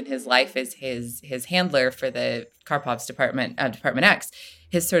force in his life is his handler for the Karpov's Department X.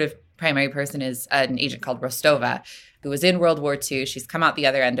 His sort of primary person is an agent called Rostova, who was in World War II. She's come out the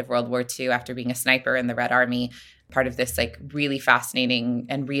other end of World War II after being a sniper in the Red Army, part of this like really fascinating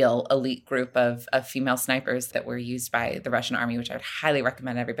and real elite group of female snipers that were used by the Russian army, which I would highly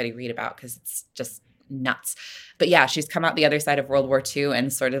recommend everybody read about because it's just nuts. But yeah, she's come out the other side of World War II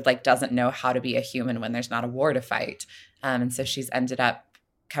and sort of like doesn't know how to be a human when there's not a war to fight. And so she's ended up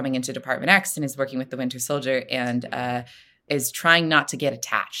coming into Department X and is working with the Winter Soldier, and is trying not to get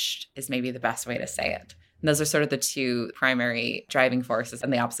attached, is maybe the best way to say it. And those are sort of the two primary driving forces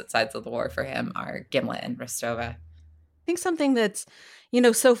on the opposite sides of the war for him are Gimlet and Rostova. I think something that's,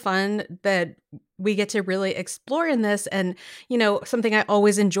 so fun that we get to really explore in this, and, something I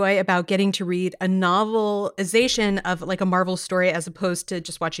always enjoy about getting to read a novelization of like a Marvel story as opposed to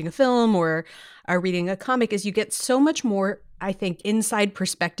just watching a film or reading a comic is you get so much more, I think, inside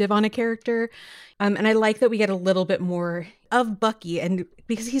perspective on a character. And I like that we get a little bit more of Bucky, and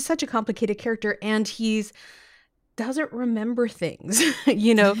because he's such a complicated character and he's doesn't remember things,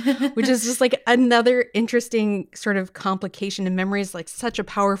 which is just like another interesting sort of complication. And memory is like such a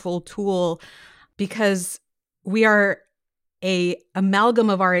powerful tool because we are a amalgam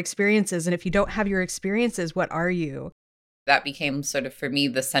of our experiences. And if you don't have your experiences, what are you? That became sort of for me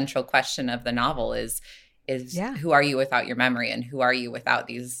the central question of the novel is who are you without your memory, and who are you without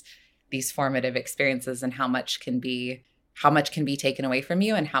these formative experiences, and how much can be taken away from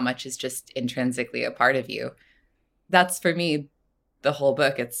you and how much is just intrinsically a part of you. That's for me the whole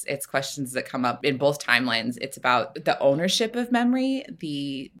book. It's questions that come up in both timelines. It's about the ownership of memory,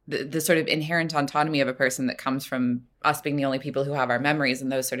 the sort of inherent autonomy of a person that comes from us being the only people who have our memories, and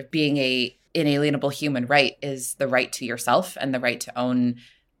those sort of being a inalienable human right is the right to yourself and the right to own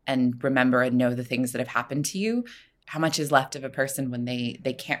and remember and know the things that have happened to you. How much is left of a person when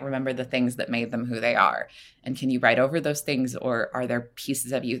they can't remember the things that made them who they are? And can you write over those things, or are there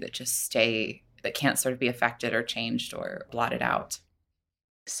pieces of you that just stay, that can't sort of be affected or changed or blotted out?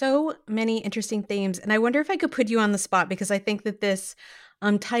 So many interesting themes. And I wonder if I could put you on the spot, because I think that this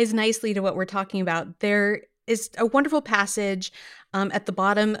ties nicely to what we're talking about. There is a wonderful passage at the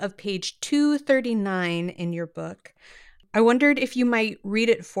bottom of page 239 in your book. I wondered if you might read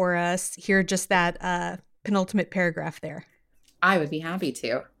it for us here, just that penultimate paragraph there. I would be happy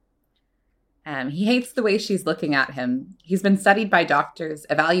to. He hates the way she's looking at him. He's been studied by doctors,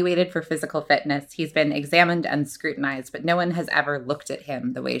 evaluated for physical fitness. He's been examined and scrutinized, but no one has ever looked at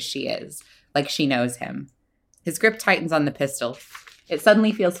him the way she is, like she knows him. His grip tightens on the pistol. It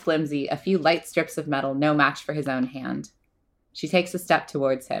suddenly feels flimsy, a few light strips of metal, no match for his own hand. She takes a step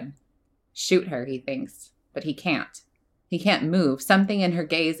towards him. Shoot her, he thinks, but he can't. He can't move. Something in her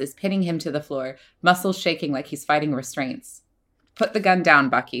gaze is pinning him to the floor, muscles shaking like he's fighting restraints. Put the gun down,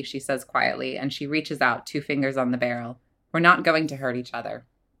 Bucky, she says quietly, and she reaches out, 2 fingers on the barrel. We're not going to hurt each other.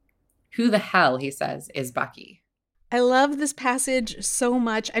 Who the hell, he says, is Bucky? I love this passage so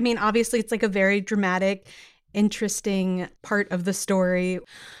much. I mean, obviously, it's like a very dramatic, interesting part of the story.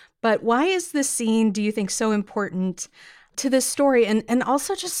 But why is this scene, do you think, so important to this story, and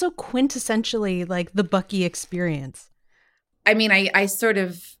also just so quintessentially like the Bucky experience. I mean, I sort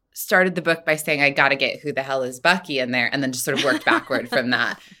of started the book by saying I got to get who the hell is Bucky in there, and then just sort of worked backward from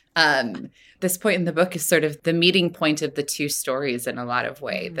that. This point in the book is sort of the meeting point of the two stories in a lot of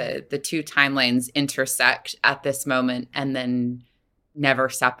way. The two timelines intersect at this moment and then never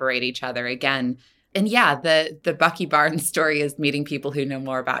separate each other again. And yeah, the Bucky Barnes story is meeting people who know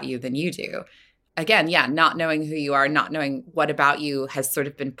more about you than you do. Again, yeah, not knowing who you are, not knowing what about you has sort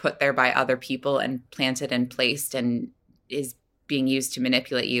of been put there by other people and planted and placed and is being used to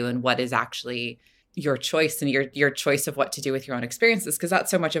manipulate you, and what is actually your choice and your choice of what to do with your own experiences. Because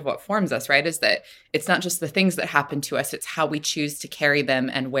that's so much of what forms us, right? Is that it's not just the things that happen to us, it's how we choose to carry them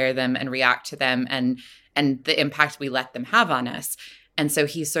and wear them and react to them and the impact we let them have on us. And so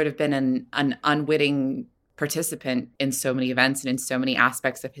he's sort of been an unwitting participant in so many events and in so many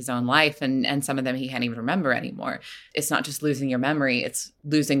aspects of his own life. And some of them he can't even remember anymore. It's not just losing your memory, it's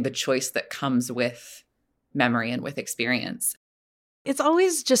losing the choice that comes with memory and with experience. It's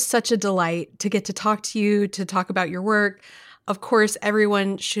always just such a delight to get to talk to you, to talk about your work. Of course,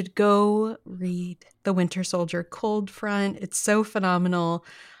 everyone should go read The Winter Soldier Cold Front. It's so phenomenal.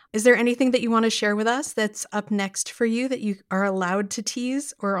 Is there anything that you want to share with us that's up next for you that you are allowed to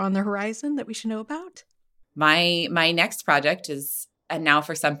tease or on the horizon that we should know about? My next project is, and now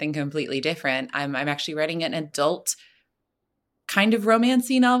for something completely different, I'm actually writing an adult kind of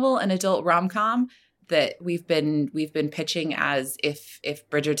romancy novel, an adult rom-com that we've been pitching as if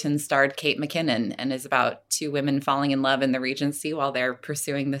Bridgerton starred Kate McKinnon, and is about two women falling in love in the Regency while they're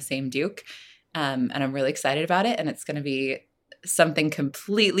pursuing the same duke. And I'm really excited about it. And it's going to be something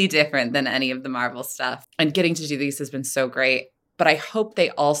completely different than any of the Marvel stuff. And getting to do these has been so great. But I hope they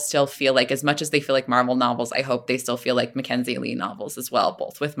all still feel like, as much as they feel like Marvel novels, I hope they still feel like Mackenzi Lee novels as well,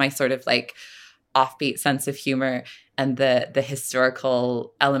 both with my sort of like offbeat sense of humor and the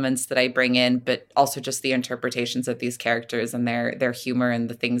historical elements that I bring in, but also just the interpretations of these characters and their humor and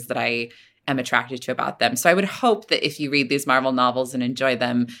the things that I am attracted to about them. So I would hope that if you read these Marvel novels and enjoy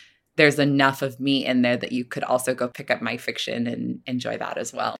them, there's enough of me in there that you could also go pick up my fiction and enjoy that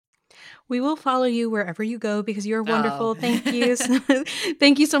as well. We will follow you wherever you go because you're wonderful. Oh. Thank you.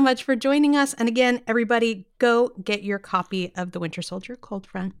 Thank you so much for joining us. And again, everybody, go get your copy of The Winter Soldier Cold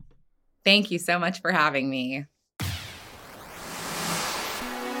Front. Thank you so much for having me.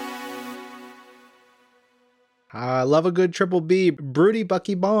 I love a good triple B. Broody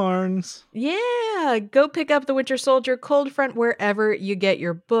Bucky Barnes. Yeah, go pick up The Winter Soldier Cold Front wherever you get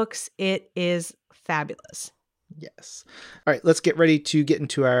your books. It is fabulous. Yes. All right, let's get ready to get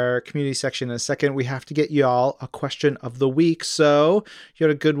into our community section in a second. We have to get y'all a question of the week. So you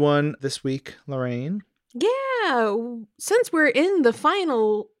had a good one this week, Lorraine. Yeah, since we're in the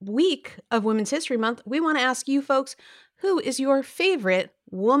final week of Women's History Month, we want to ask you folks, who is your favorite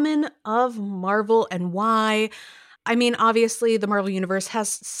woman of Marvel and why? I mean, obviously, the Marvel Universe has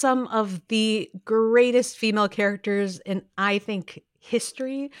some of the greatest female characters in, I think,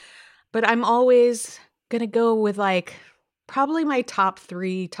 history, but I'm always going to go with like probably my top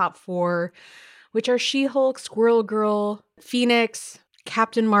 3, top 4, which are She-Hulk, Squirrel Girl, Phoenix,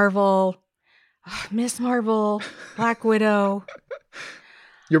 Captain Marvel, Miss Marvel, Black Widow.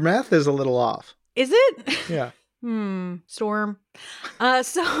 Your math is a little off. Is it? Yeah. Storm.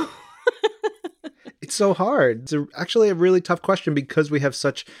 So It's so hard. It's actually a really tough question because we have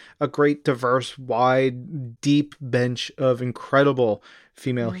such a great, diverse, wide, deep bench of incredible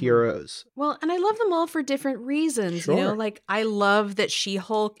female heroes. Well, and I love them all for different reasons. Sure. You know, like I love that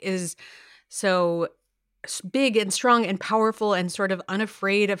She-Hulk is so big and strong and powerful and sort of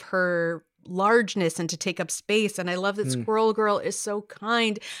unafraid of her largeness and to take up space. And I love that Squirrel Girl is so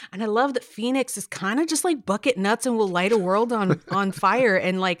kind. And I love that Phoenix is kind of just like bucket nuts and will light a world on fire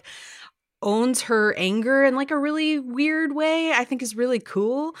and like owns her anger in like a really weird way. I think is really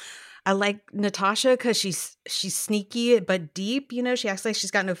cool. I like Natasha because she's sneaky but deep. You know, she acts like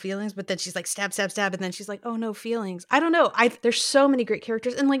she's got no feelings, but then she's like stab, stab, stab, and then she's like, oh, no feelings. I don't know. There's so many great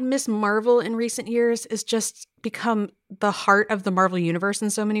characters, and like Miss Marvel in recent years has just become the heart of the Marvel universe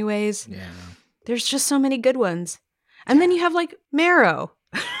in so many ways. Yeah, there's just so many good ones, and then you have like Marrow,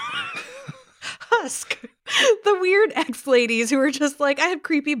 Husk, the weird elf ladies who are just like, I have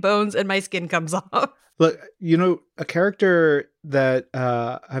creepy bones and my skin comes off. Look, you know, a character that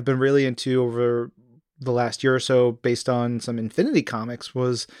I've been really into over the last year or so based on some Infinity comics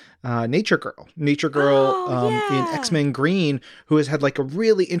was Nature Girl. Nature Girl in X-Men Green, who has had like a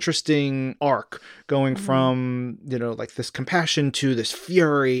really interesting arc going from, like this compassion to this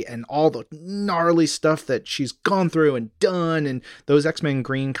fury and all the gnarly stuff that she's gone through and done. And those X-Men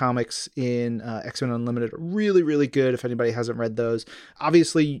Green comics in X-Men Unlimited are really, really good if anybody hasn't read those.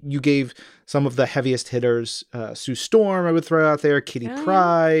 Obviously, you gave some of the heaviest hitters, Sue Storm, I would throw out there, Kitty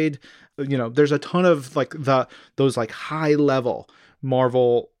Pryde. There's a ton of like those like high level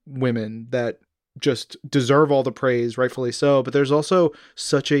Marvel women that just deserve all the praise, rightfully so. But there's also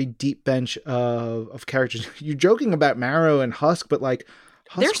such a deep bench of characters. You're joking about Marrow and Husk, but like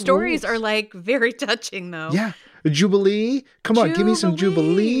Husk their stories rules. are like very touching though. Yeah. Jubilee. Come on, give me some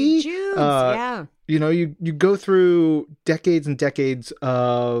Jubilee. Yeah. You go through decades and decades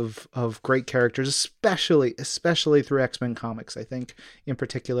of great characters, especially through X-Men comics. I think in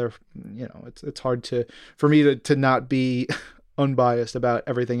particular, it's hard for me to not be unbiased about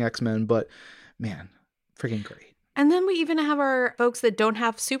everything X-Men, but man, freaking great. And then we even have our folks that don't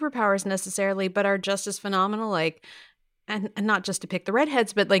have superpowers necessarily, but are just as phenomenal, like, and not just to pick the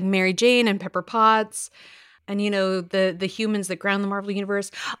redheads, but like Mary Jane and Pepper Potts. And, the humans that ground the Marvel Universe.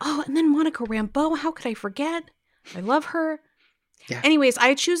 Oh, and then Monica Rambeau. How could I forget? I love her. Yeah. Anyways,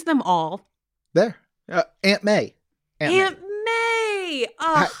 I choose them all. There. Aunt May. Aunt May.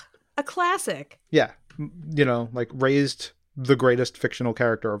 Ugh, a classic. Yeah. Like raised the greatest fictional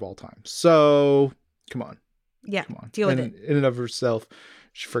character of all time. So, come on. Yeah, come on. Deal with it. In and of herself,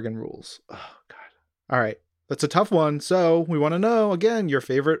 she friggin' rules. Oh, God. All right. That's a tough one. So we want to know, again, your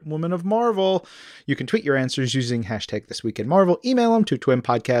favorite woman of Marvel. You can tweet your answers using hashtag #ThisWeekInMarvel. Email them to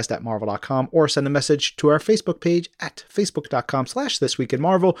twimpodcast@marvel.com or send a message to our Facebook page at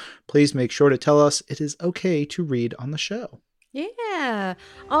facebook.com/ThisWeekInMarvel. Please make sure to tell us it is okay to read on the show. Yeah.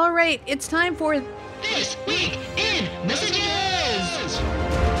 All right. It's time for This Week in Messages.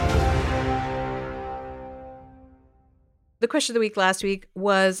 The question of the week last week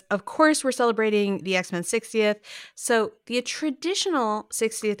was, of course, we're celebrating the X-Men 60th. So the traditional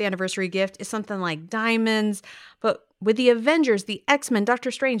 60th anniversary gift is something like diamonds. But with the Avengers, the X-Men, Doctor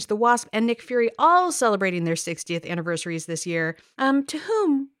Strange, the Wasp, and Nick Fury all celebrating their 60th anniversaries this year, to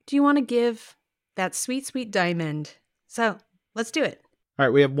whom do you want to give that sweet, sweet diamond? So let's do it. All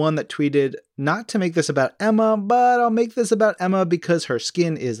right, we have one that tweeted, not to make this about Emma, but I'll make this about Emma because her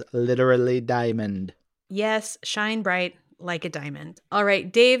skin is literally diamond. Yes, shine bright like a diamond. All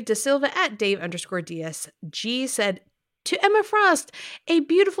right, Dave Da Silva at Dave_DSG said, to Emma Frost, a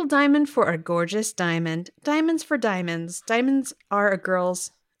beautiful diamond for a gorgeous diamond. Diamonds for diamonds. Diamonds are a girl's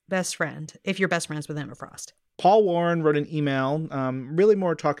best friend, if you're best friends with Emma Frost. Paul Warren wrote an email, really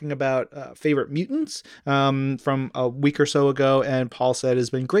more talking about favorite mutants from a week or so ago. And Paul said, it's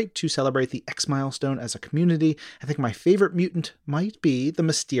been great to celebrate the X milestone as a community. I think my favorite mutant might be the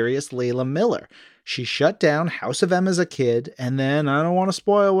mysterious Layla Miller. She shut down House of M as a kid, and then I don't want to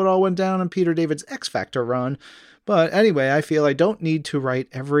spoil what all went down in Peter David's X Factor run. But anyway, I feel I don't need to write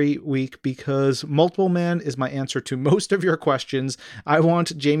every week because Multiple Man is my answer to most of your questions. I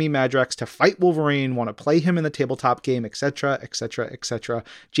want Jamie Madrox to fight Wolverine, want to play him in the tabletop game, etc., etc., etc.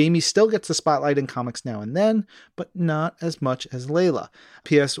 Jamie still gets the spotlight in comics now and then, but not as much as Layla.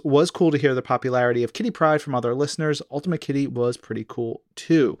 P.S. was cool to hear the popularity of Kitty Pryde from other listeners. Ultimate Kitty was pretty cool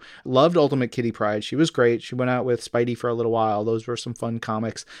too. Loved Ultimate Kitty Pryde. She was great. She went out with Spidey for a little while. Those were some fun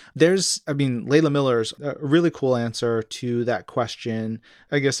comics. Layla Miller's a really cool answer to that question.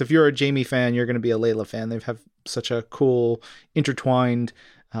 I guess if you're a Jamie fan, you're going to be a Layla fan. They have such a cool intertwined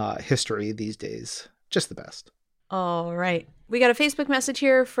history these days. Just the best. All right. We got a Facebook message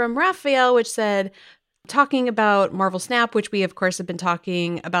here from Raphael, which said, talking about Marvel Snap, which we, of course, have been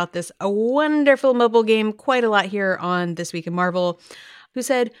talking about this a wonderful mobile game quite a lot here on This Week in Marvel, who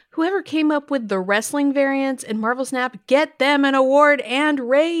said, whoever came up with the wrestling variants in Marvel Snap, get them an award and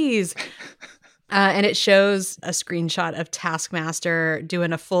raise. And it shows a screenshot of Taskmaster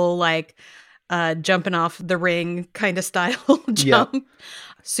doing a full, jumping off the ring kind of style jump. Yep.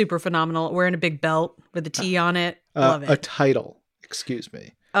 Super phenomenal. Wearing a big belt with a T on it. Love it. A title. Excuse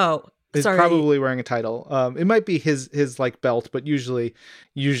me. Oh, He's sorry. Probably wearing a title. It might be his belt, but usually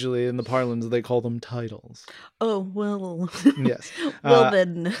in the parlance they call them titles. Oh well. Yes. Well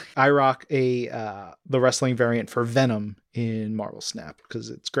then. I rock the wrestling variant for Venom in Marvel Snap because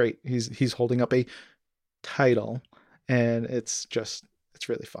it's great. He's holding up a title, and it's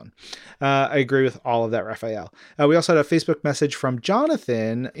really fun. I agree with all of that, Raphael. We also had a Facebook message from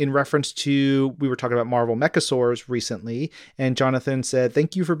Jonathan in reference to, we were talking about Marvel Mechasaurs recently, and Jonathan said,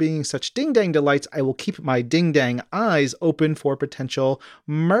 thank you for being such ding-dang delights. I will keep my ding-dang eyes open for potential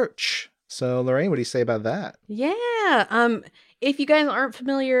merch. So, Lorraine, what do you say about that? Yeah. If you guys aren't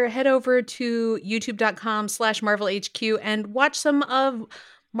familiar, head over to youtube.com/MarvelHQ and watch some of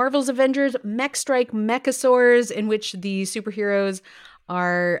Marvel's Avengers Mech Strike Mechasaurs, in which the superheroes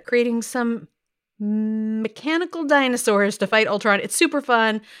are creating some mechanical dinosaurs to fight Ultron. It's super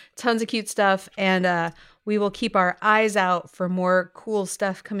fun, tons of cute stuff, and we will keep our eyes out for more cool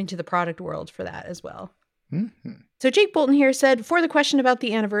stuff coming to the product world for that as well. Mm-hmm. So Jake Bolton here said, for the question about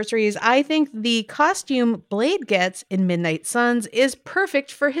the anniversaries, I think the costume Blade gets in Midnight Suns is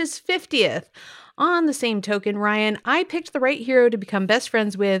perfect for his 50th. On the same token, Ryan, I picked the right hero to become best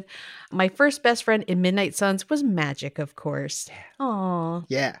friends with. My first best friend in Midnight Suns was Magic, of course. Aww.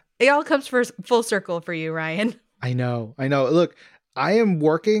 Yeah. It all comes full circle for you, Ryan. I know. Look, I am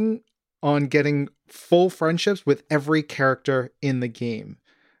working on getting full friendships with every character in the game.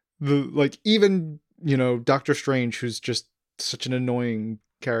 Even Doctor Strange, who's just such an annoying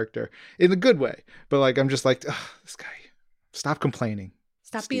character in a good way. But I'm just like, this guy, stop complaining.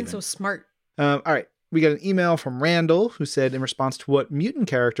 Stop being so smart. All right. We got an email from Randall, who said, in response to what mutant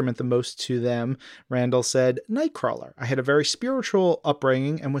character meant the most to them, Randall said, Nightcrawler. I had a very spiritual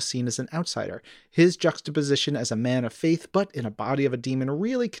upbringing and was seen as an outsider. His juxtaposition as a man of faith, but in a body of a demon,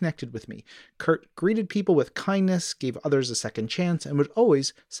 really connected with me. Kurt greeted people with kindness, gave others a second chance, and would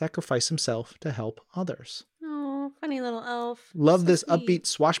always sacrifice himself to help others. Oh, funny little elf. Love So this sweet. upbeat,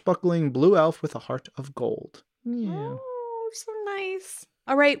 swashbuckling blue elf with a heart of gold. Yeah. Oh, so nice.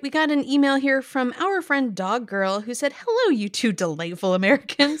 All right, we got an email here from our friend Dog Girl who said, hello, you two delightful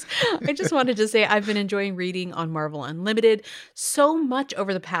Americans. I just wanted to say I've been enjoying reading on Marvel Unlimited so much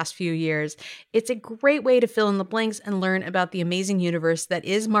over the past few years. It's a great way to fill in the blanks and learn about the amazing universe that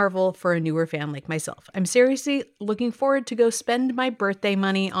is Marvel for a newer fan like myself. I'm seriously looking forward to go spend my birthday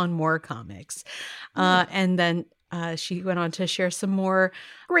money on more comics. And then she went on to share some more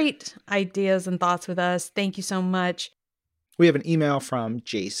great ideas and thoughts with us. Thank you so much. We have an email from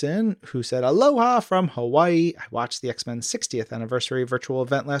Jason who said, Aloha from Hawaii. I watched the X-Men 60th anniversary virtual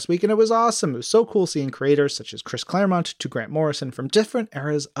event last week and it was awesome. It was so cool seeing creators such as Chris Claremont to Grant Morrison from different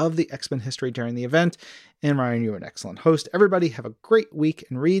eras of the X-Men history during the event. And Ryan, you were an excellent host. Everybody have a great week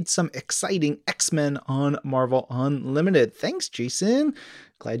and read some exciting X-Men on Marvel Unlimited. Thanks, Jason.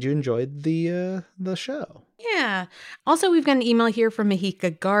 Glad you enjoyed the show. Yeah. Also, we've got an email here from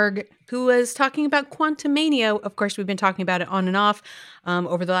Mahika Garg, who was talking about Quantumania. Of course, we've been talking about it on and off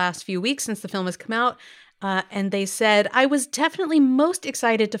over the last few weeks since the film has come out. And they said, I was definitely most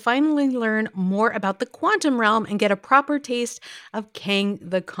excited to finally learn more about the quantum realm and get a proper taste of Kang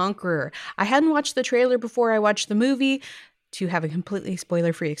the Conqueror. I hadn't watched the trailer before I watched the movie to have a completely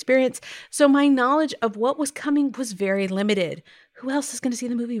spoiler-free experience, so my knowledge of what was coming was very limited. Who else is going to see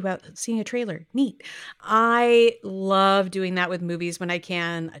the movie without seeing a trailer? Neat. I love doing that with movies when I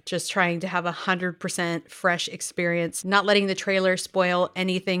can, just trying to have 100% fresh experience, not letting the trailer spoil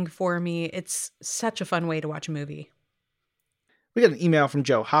anything for me. It's such a fun way to watch a movie. We got an email from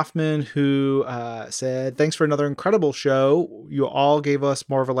Joe Hoffman who said, thanks for another incredible show. You all gave us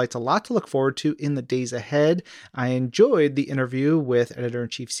Marvelites a lot to look forward to in the days ahead. I enjoyed the interview with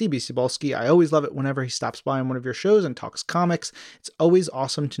Editor-in-Chief CB Cebulski. I always love it whenever he stops by on one of your shows and talks comics. It's always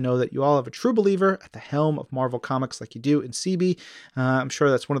awesome to know that you all have a true believer at the helm of Marvel Comics like you do in CB. I'm sure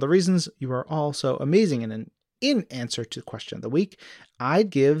that's one of the reasons you are all so amazing. And in answer to the question of the week, I'd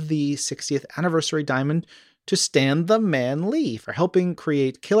give the 60th anniversary diamond to Stan the Man Lee for helping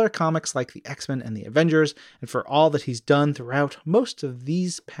create killer comics like the X-Men and the Avengers, and for all that he's done throughout most of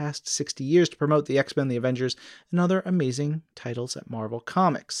these past 60 years to promote the X-Men, the Avengers, and other amazing titles at Marvel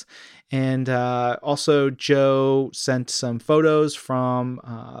Comics. And also, Joe sent some photos from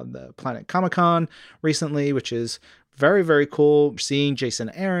the Planet Comic-Con recently, which is very, very cool, seeing Jason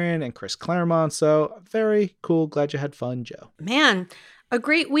Aaron and Chris Claremont. So very cool. Glad you had fun, Joe. Man, a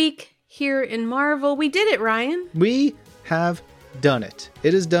great week here in Marvel. We did it, Ryan. We have done it.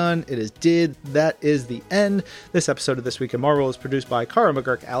 It is done. It is did. That is the end. This episode of This Week in Marvel is produced by Cara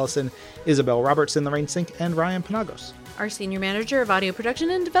McGurk Allison, Isabel Robertson, Lorraine Sink, and Ryan Panagos. Our senior manager of audio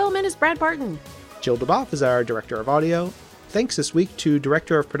production and development is Brad Barton. Jill DeBoff is our director of audio. Thanks this week to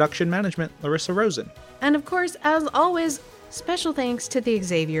Director of Production Management, Larissa Rosen. And of course, as always, special thanks to the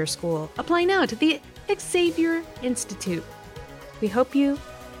Xavier School. Apply now to the Xavier Institute. We hope you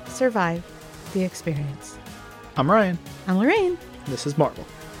survive the experience. I'm Ryan. I'm Lorraine. This is Marvel.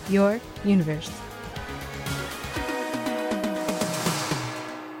 Your universe.